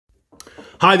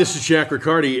Hi, this is Jack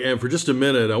Riccardi, and for just a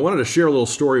minute, I wanted to share a little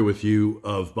story with you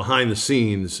of behind the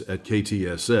scenes at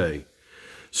KTSA.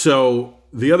 So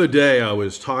the other day, I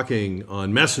was talking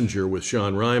on Messenger with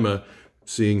Sean Rima,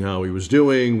 seeing how he was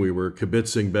doing. We were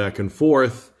kibitzing back and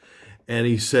forth, and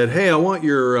he said, "Hey, I want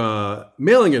your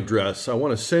mailing address. I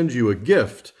want to send you a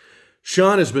gift."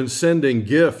 Sean has been sending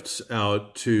gifts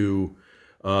out to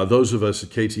those of us at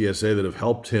KTSA that have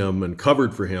helped him and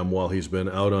covered for him while he's been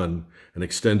out on an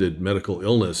extended medical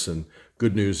illness. And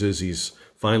good news is he's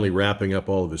finally wrapping up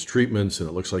all of his treatments, and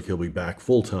it looks like he'll be back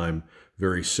full-time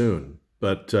very soon.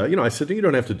 But, I said, you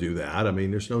don't have to do that. I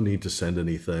mean, there's no need to send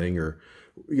anything or,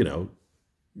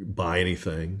 buy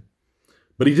anything.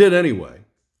 But he did anyway.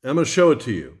 I'm going to show it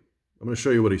to you. I'm going to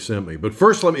show you what he sent me. But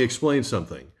first, let me explain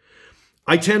something.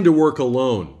 I tend to work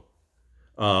alone.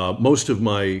 Most of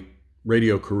my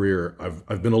radio career,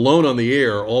 I've been alone on the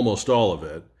air, almost all of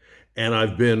it. And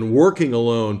I've been working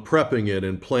alone, prepping it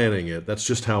and planning it. That's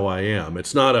just how I am.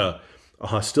 It's not a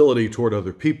hostility toward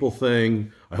other people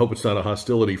thing. I hope it's not a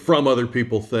hostility from other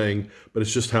people thing, but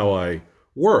it's just how I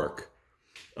work.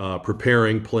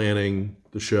 Preparing, planning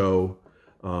the show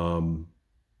alone.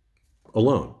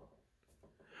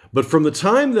 But from the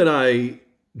time that I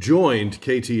joined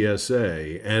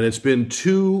KTSA, and it's been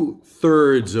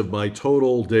 2/3 of my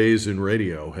total days in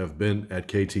radio have been at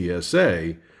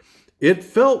KTSA, it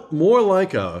felt more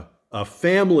like a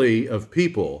family of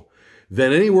people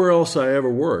than anywhere else I ever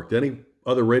worked, any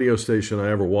other radio station I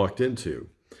ever walked into.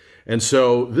 And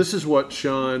so this is what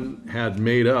Sean had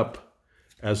made up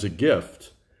as a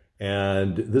gift.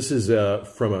 And this is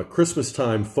from a Christmas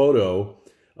time photo.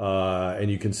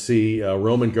 And you can see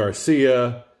Roman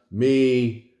Garcia,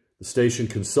 me, the station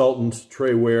consultant,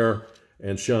 Trey Ware,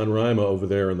 and Sean Rima over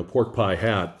there in the pork pie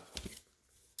hat.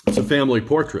 It's a family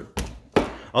portrait.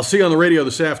 I'll see you on the radio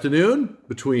this afternoon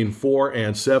between 4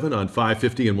 and 7 on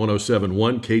 550 and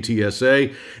 107.1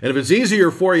 KTSA. And if it's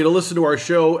easier for you to listen to our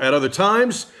show at other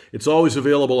times, it's always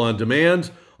available on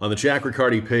demand on the Jack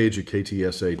Riccardi page at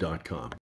ktsa.com.